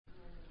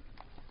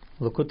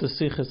Lakuta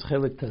Sichas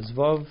Chelik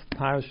Tezvav,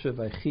 Parsha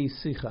Vaychi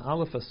Sicha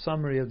Aleph, a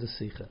summary of the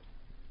Sicha.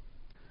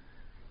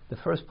 The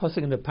first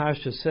pasuk in the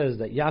Parsha says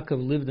that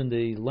Yaakov lived in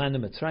the land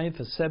of Mitzrayim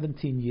for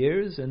 17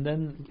 years, and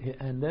then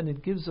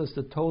it gives us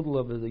the total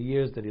of the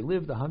years that he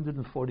lived,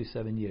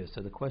 147 years.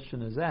 So the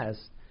question is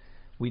asked,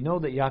 we know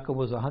that Yaakov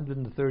was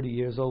 130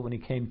 years old when he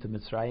came to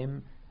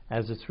Mitzrayim,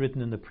 as it's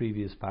written in the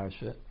previous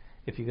Parsha.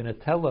 If you're going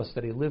to tell us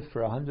that he lived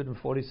for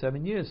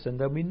 147 years,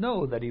 then we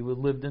know that he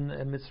lived in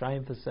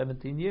Mitzrayim for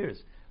 17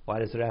 years. Why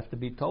does it have to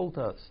be told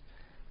to us?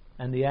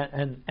 And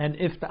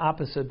if the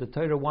opposite, the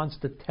Torah wants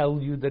to tell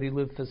you that he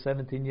lived for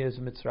 17 years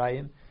in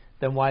Mitzrayim,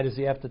 then why does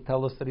he have to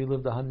tell us that he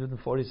lived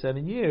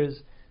 147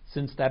 years,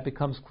 since that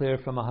becomes clear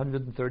from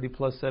 130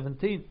 plus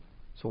 17?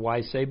 So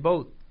why say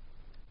both?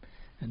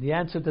 And the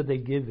answer that they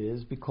give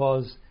is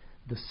because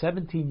the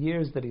 17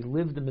 years that he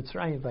lived in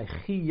Mitzrayim,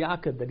 Vaychi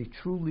Yaakov, that he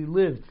truly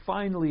lived,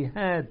 finally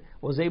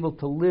was able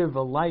to live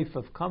a life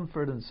of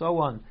comfort and so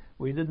on,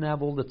 where he didn't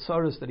have all the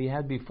tzaras that he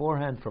had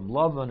beforehand from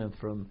Lavan and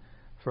from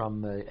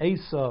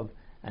Esav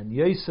and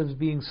Yosef's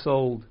being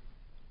sold.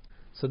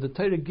 So the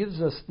Torah gives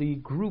us the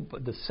group,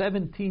 the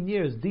 17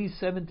 years. These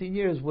 17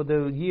 years were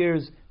the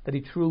years that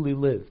he truly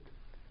lived.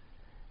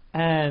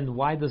 And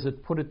why does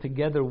it put it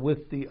together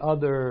with the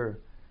other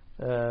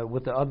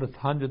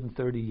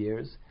 130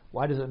 years?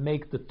 Why does it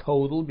make the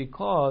total?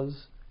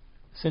 Because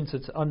since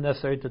it's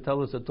unnecessary to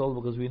tell us the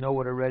total, because we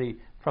know it already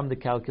from the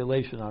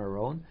calculation on our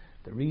own.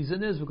 The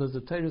reason is because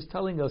the Torah is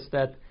telling us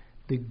that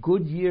the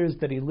good years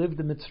that he lived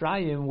in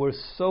Mitzrayim were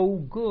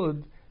so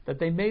good that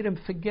they made him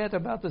forget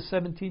about the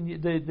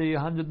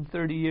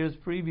 130 years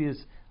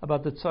previous,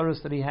 about the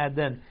tzaras that he had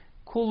then.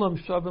 Kulam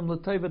shavim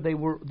l'tova,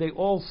 they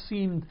all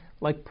seemed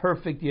like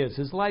perfect years.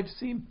 His life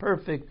seemed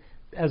perfect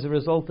as a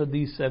result of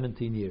these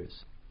 17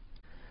 years.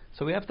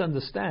 So we have to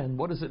understand,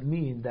 what does it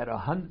mean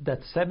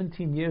that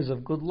 17 years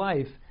of good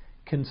life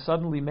can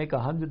suddenly make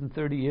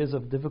 130 years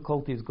of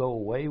difficulties go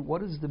away?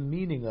 What is the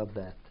meaning of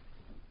that?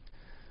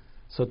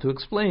 So to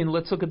explain,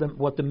 let's look at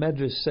what the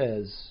Medrash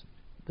says.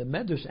 The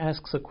Medrash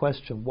asks a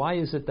question: why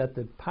is it that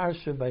the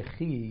Parsha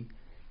Vaychi,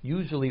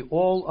 usually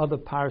all other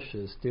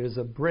Parshas, there's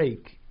a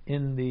break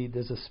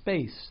there's a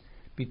space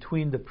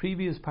between the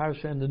previous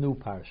Parsha and the new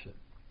Parsha,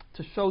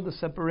 to show the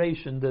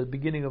separation, the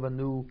beginning of a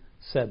new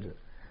Seder.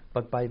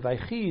 But by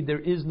Vaychi, there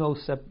is no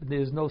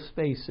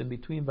space in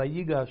between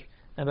Vayigash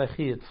and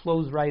Vaychi. It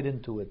flows right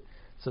into it.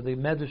 So the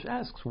Medrash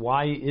asks,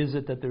 why is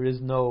it that there is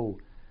no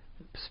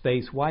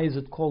space? Why is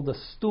it called a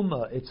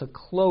stuma? It's a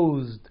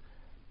closed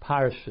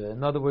parsha.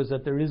 In other words,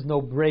 that there is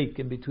no break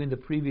in between the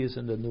previous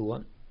and the new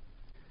one.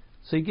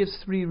 So he gives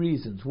three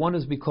reasons. One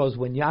is because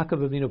when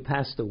Yaakov Avinu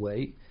passed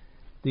away,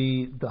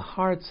 the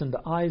hearts and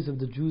the eyes of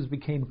the Jews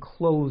became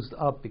closed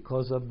up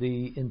because of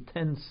the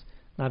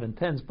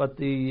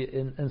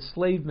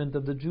enslavement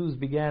of the Jews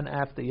began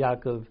after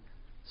Yaakov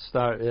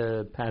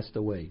passed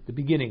away, the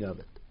beginning of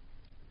it.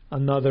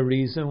 Another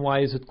reason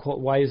why is it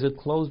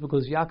closed?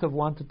 Because Yaakov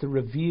wanted to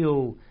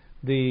reveal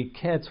the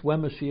Ketz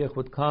when Mashiach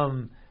would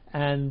come,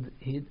 and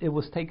it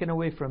was taken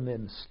away from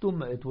him.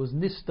 Stuma, it was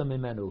nistam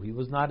imenu. He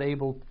was not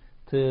able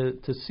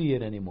to see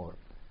it anymore.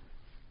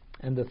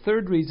 And the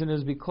third reason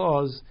is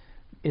because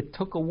it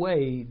took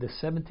away, the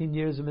 17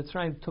 years of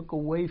Mitzrayim took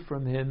away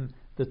from him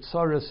the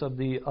tzaras of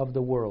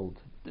the world.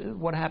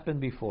 What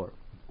happened before?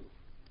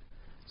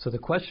 So the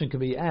question can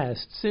be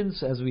asked,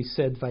 since, as we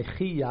said,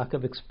 Vaychi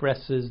Yaakov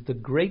expresses the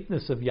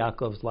greatness of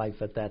Yaakov's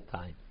life at that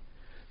time.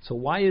 So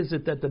why is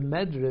it that the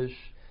Medrash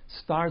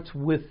starts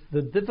with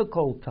the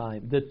difficult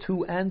time, the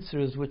two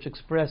answers which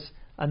express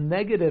a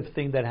negative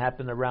thing that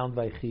happened around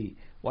Vaychi?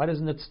 Why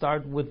doesn't it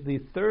start with the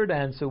third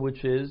answer,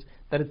 which is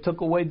that it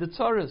took away the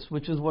tzaras,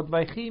 which is what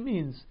Vaychi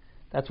means?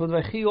 That's what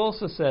Vaychi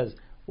also says.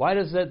 Why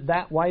is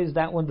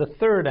that one the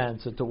third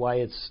answer to why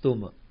it's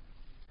stuma?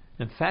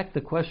 In fact,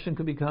 the question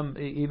could become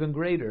even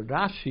greater.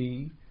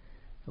 Rashi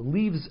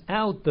leaves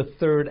out the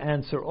third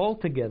answer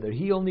altogether.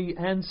 He only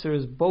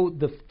answers both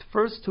the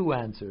first two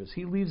answers.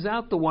 He leaves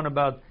out the one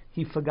about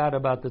he forgot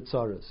about the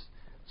tzaras.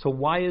 So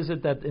why is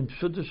it that in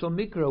Pshuta Shel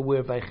Mikra,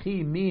 where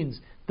Vaychi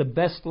means the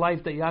best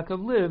life that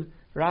Yaakov lived,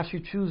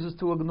 Rashi chooses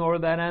to ignore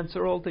that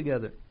answer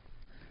altogether?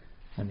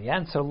 And the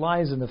answer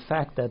lies in the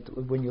fact that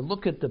when you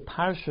look at the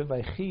Parsha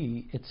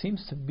Vaychi, it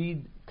seems to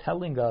be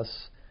telling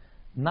us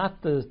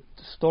not the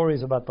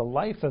stories about the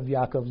life of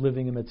Yaakov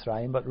living in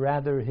Mitzrayim, but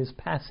rather his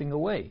passing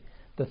away.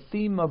 The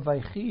theme of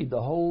Vaychi,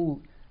 the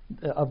whole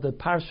of the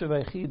Parsha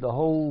Vaychi, the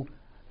whole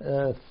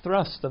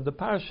thrust of the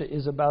Parsha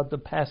is about the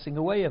passing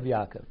away of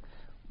Yaakov,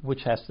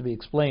 which has to be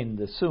explained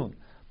soon.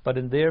 But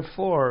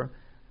therefore,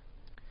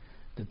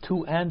 the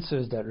two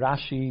answers that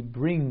Rashi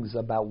brings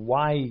about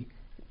why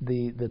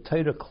the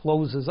Torah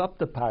closes up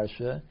the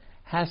Parsha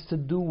has to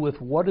do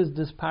with what is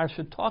this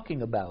Parsha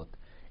talking about.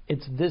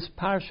 It's this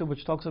Parsha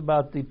which talks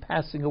about the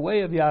passing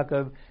away of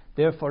Yaakov.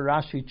 Therefore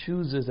Rashi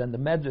chooses, and the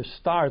Medrash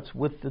starts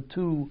with the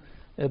two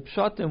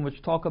pshatim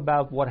which talk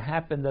about what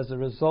happened as a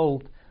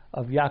result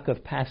of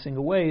Yaakov passing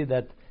away,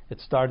 that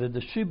it started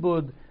the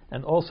Shibud,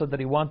 and also that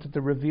he wanted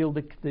to reveal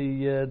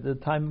the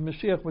time of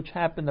Mashiach, which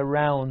happened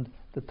around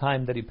the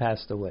time that he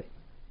passed away.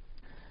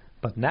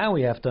 But now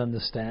we have to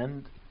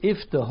understand, if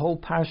the whole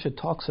parsha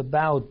talks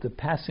about the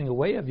passing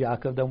away of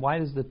Yaakov, then why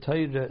does the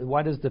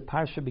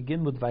parsha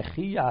begin with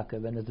Vaychi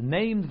Yaakov, and it's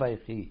named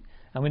Vaychi?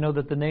 And we know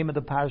that the name of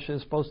the parsha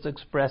is supposed to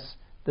express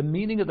the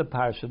meaning of the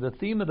parsha, the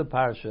theme of the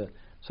parsha.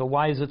 So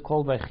why is it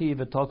called Vaychi if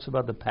it talks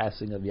about the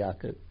passing of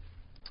Yaakov?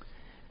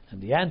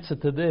 And the answer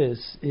to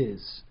this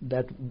is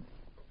that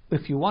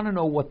if you want to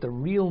know what the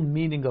real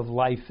meaning of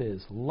life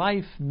is,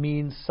 life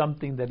means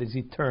something that is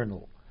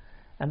eternal.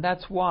 And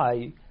that's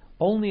why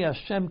only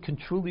Hashem can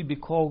truly be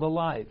called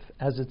alive.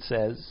 As it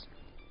says,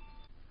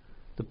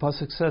 the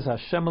pasuk says,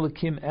 Hashem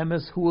Elokim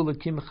Emes Hu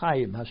Elokim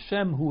Chayim.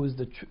 Hashem, who is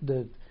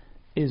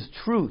is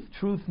truth.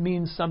 Truth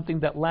means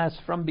something that lasts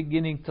from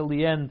beginning till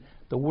the end.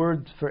 The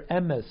word for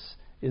Emes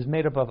is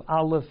made up of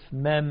Aleph,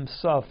 Mem,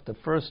 Saf, the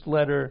first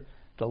letter,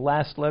 the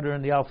last letter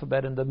in the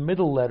alphabet, and the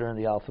middle letter in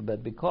the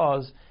alphabet,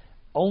 because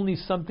only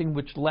something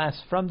which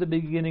lasts from the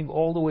beginning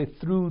all the way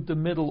through the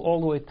middle, all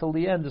the way till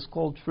the end is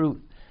called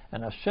truth.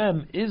 And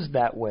Hashem is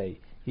that way.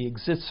 He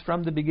exists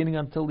from the beginning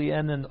until the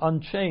end and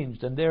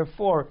unchanged, and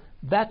therefore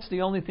that's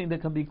the only thing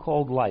that can be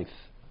called life.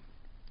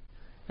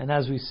 And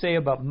as we say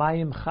about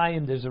Mayim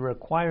Chayim, there's a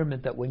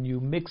requirement that when you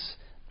mix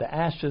the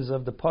ashes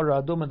of the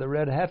Parah Adumah, the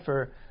red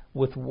heifer,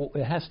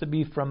 it has to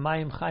be from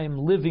Mayim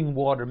Chayim, living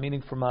water,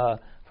 meaning from a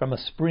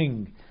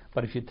spring.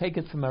 But if you take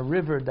it from a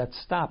river that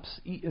stops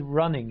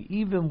running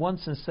even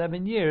once in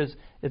 7 years,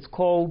 it's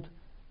called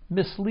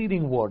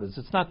misleading waters.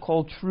 It's not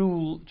called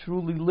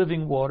truly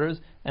living waters,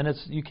 and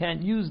you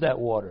can't use that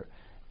water.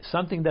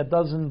 Something that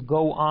doesn't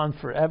go on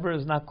forever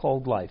is not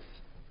called life.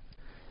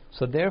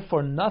 So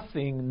therefore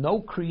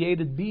no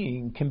created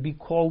being can be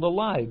called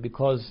alive,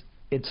 because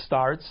it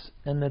starts,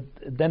 and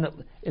then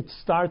it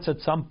starts at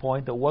some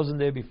point that wasn't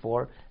there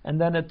before,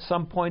 and then at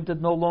some point it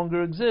no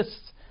longer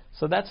exists.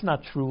 So that's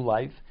not true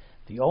life.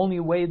 The only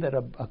way that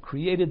a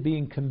created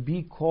being can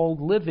be called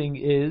living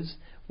is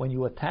when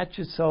you attach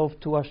yourself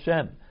to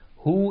Hashem,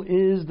 who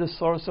is the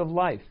source of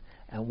life.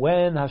 And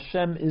when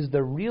Hashem is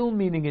the real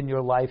meaning in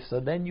your life,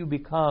 so then you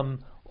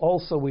become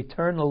also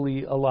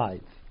eternally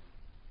alive.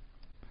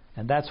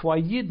 And that's why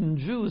Yidden,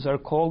 Jews, are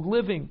called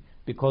living,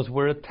 because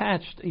we're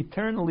attached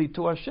eternally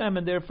to Hashem,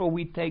 and therefore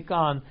we take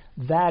on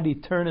that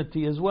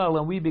eternity as well,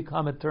 and we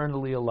become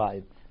eternally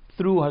alive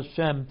through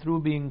Hashem,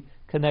 through being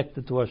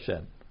connected to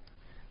Hashem.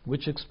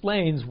 Which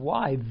explains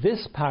why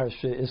this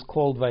parsha is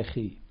called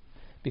Vaychi.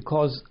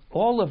 Because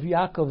all of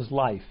Yaakov's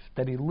life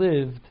that he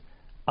lived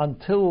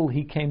until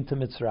he came to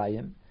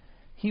Mitzrayim,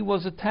 he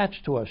was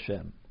attached to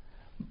Hashem,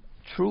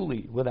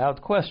 truly,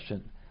 without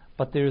question.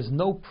 But there is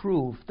no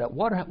proof that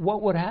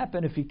what would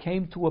happen if he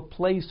came to a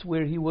place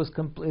where he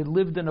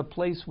lived in a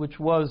place which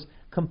was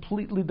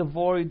completely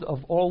devoid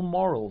of all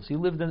morals. He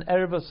lived in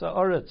Erev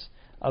Haaretz,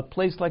 a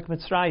place like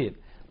Mitzrayim.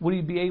 Would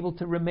he be able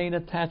to remain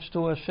attached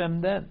to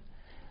Hashem then?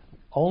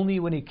 Only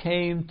when he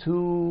came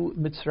to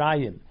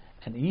Mitzrayim,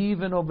 and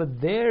even over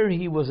there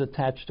he was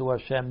attached to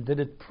Hashem,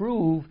 did it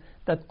prove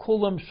that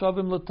Kulam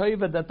Shavim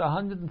L'Tova, that the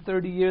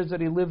 130 years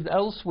that he lived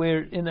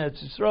elsewhere in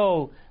Eretz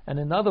Yisrael and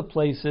in other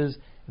places,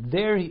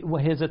 there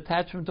his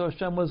attachment to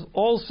Hashem was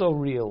also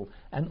real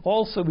and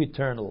also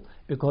eternal,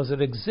 because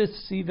it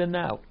exists even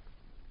now.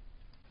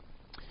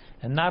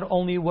 And not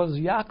only was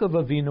Yaakov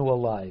Avinu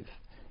alive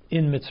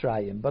in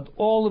Mitzrayim, but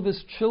all of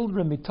his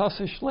children,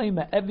 Mitasa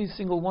Shlema, every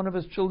single one of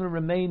his children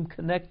remained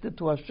connected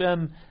to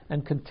Hashem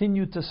and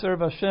continued to serve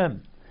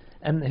Hashem.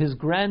 And his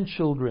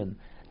grandchildren,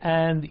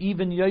 and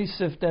even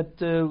Yosef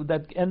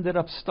that ended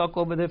up stuck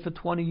over there for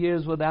 20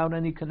 years without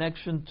any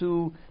connection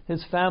to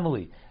his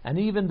family. And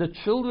even the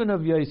children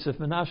of Yosef,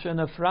 Menashe and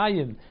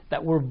Ephraim,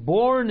 that were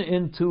born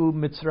into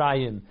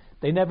Mitzrayim,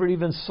 they never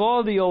even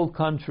saw the old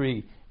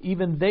country.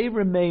 Even they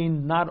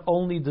remained not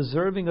only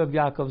deserving of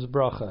Yaakov's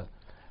bracha,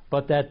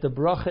 but that the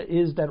bracha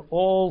is that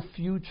all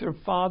future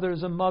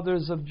fathers and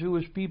mothers of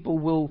Jewish people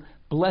will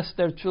bless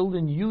their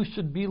children. You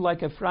should be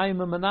like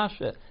Ephraim and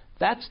Menashe.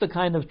 That's the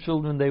kind of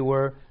children they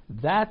were.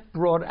 That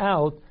brought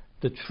out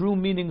the true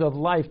meaning of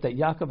life, that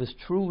Yaakov is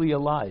truly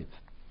alive.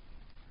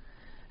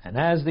 And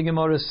as the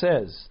Gemara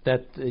says,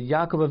 that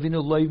Yaakov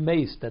Avinu loy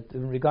meis, that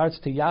in regards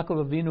to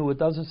Yaakov Avinu, it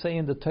doesn't say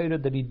in the Torah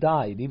that he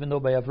died, even though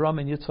by Avram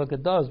and Yitzchak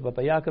it does, but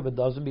by Yaakov it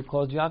doesn't,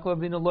 because Yaakov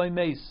Avinu loy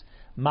meis.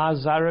 Ma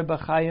zare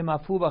b'chayim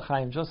afu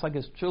b'chayim. Just like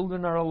his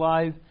children are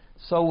alive,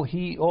 so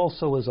he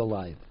also is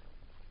alive.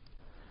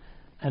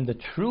 And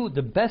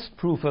the best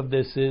proof of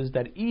this is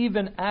that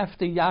even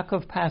after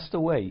Yaakov passed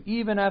away,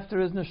 even after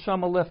his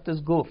neshama left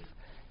his guf,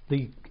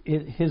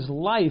 his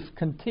life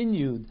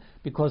continued,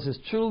 because his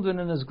children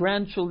and his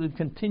grandchildren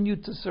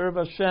continued to serve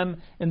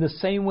Hashem in the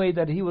same way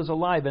that he was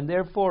alive. And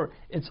therefore,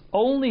 it's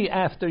only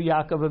after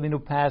Yaakov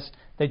Avinu passed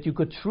that you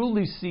could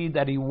truly see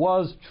that he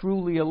was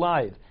truly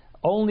alive.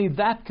 Only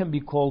that can be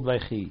called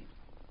Vaychi.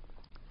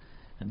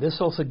 And this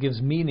also gives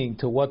meaning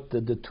to what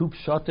the two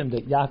pshatim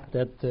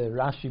that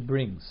Rashi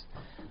brings.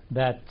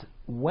 That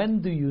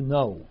when do you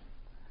know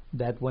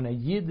that when a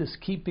Yid is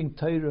keeping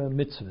Torah and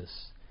mitzvahs,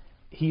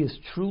 he is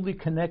truly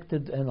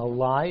connected and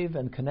alive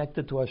and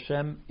connected to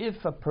Hashem if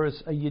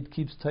a Yid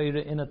keeps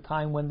Torah in a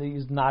time when he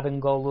is not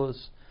in Golus.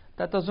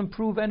 That doesn't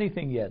prove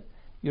anything yet.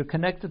 You're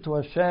connected to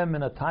Hashem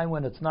in a time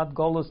when it's not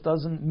Golus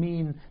doesn't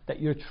mean that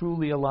you're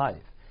truly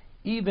alive.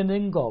 Even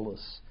in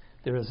Golus,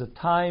 there is a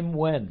time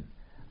when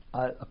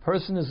a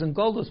person is in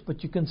Golus,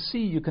 but you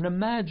can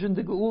imagine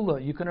the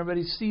Geula. You can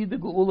already see the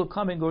Geula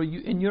coming, or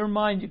in your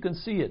mind you can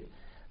see it.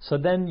 So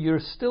then you're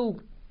still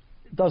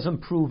doesn't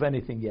prove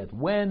anything yet.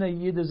 When a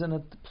Yid is in a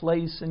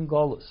place in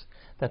Golus,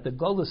 that the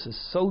Golus is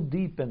so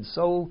deep and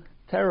so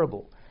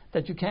terrible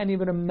that you can't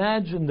even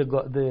imagine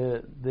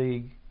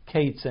the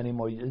Kates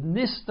anymore.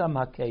 Nistam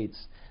HaKates.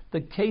 The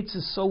Kates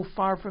is so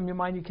far from your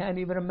mind you can't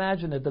even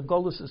imagine it. The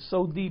Golus is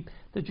so deep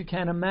that you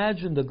can't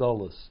imagine the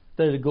Golus,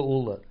 the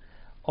Geula.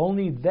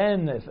 Only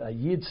then, if a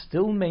Yid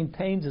still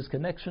maintains his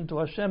connection to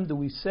Hashem, do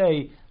we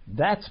say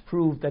that's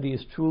proof that he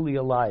is truly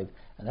alive.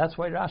 And that's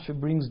why Rashi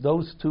brings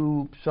those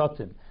two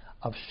pshatim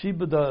of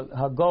Shibud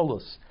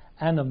HaGolus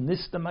and of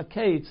Nistam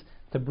HaKates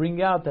to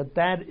bring out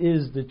that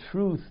is the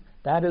truth.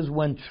 That is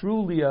when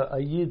truly a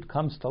Yid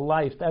comes to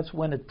life. That's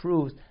when it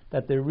proves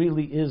that there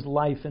really is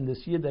life in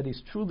this Yid, that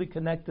he's truly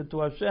connected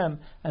to Hashem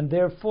and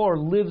therefore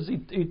lives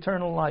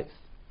eternal life.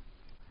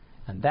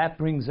 And that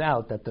brings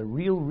out that the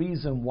real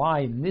reason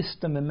why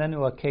Nistam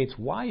Imenu HaKates,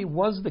 why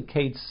was the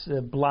Kates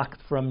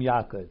blocked from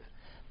Yaakov?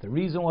 The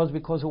reason was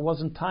because it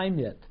wasn't time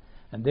yet.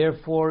 And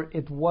therefore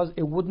it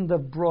wouldn't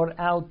have brought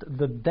out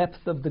the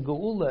depth of the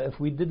Geula if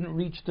we didn't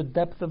reach the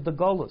depth of the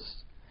Golus.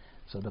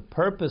 So the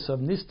purpose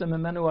of Nistam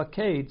Imenu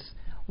HaKates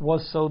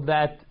was so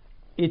that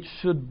it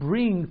should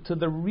bring to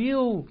the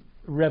real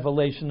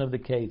revelation of the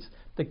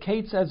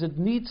Kates as it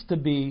needs to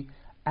be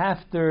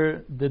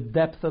after the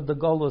depth of the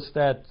Golus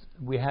that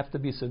we have to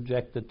be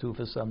subjected to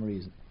for some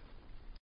reason.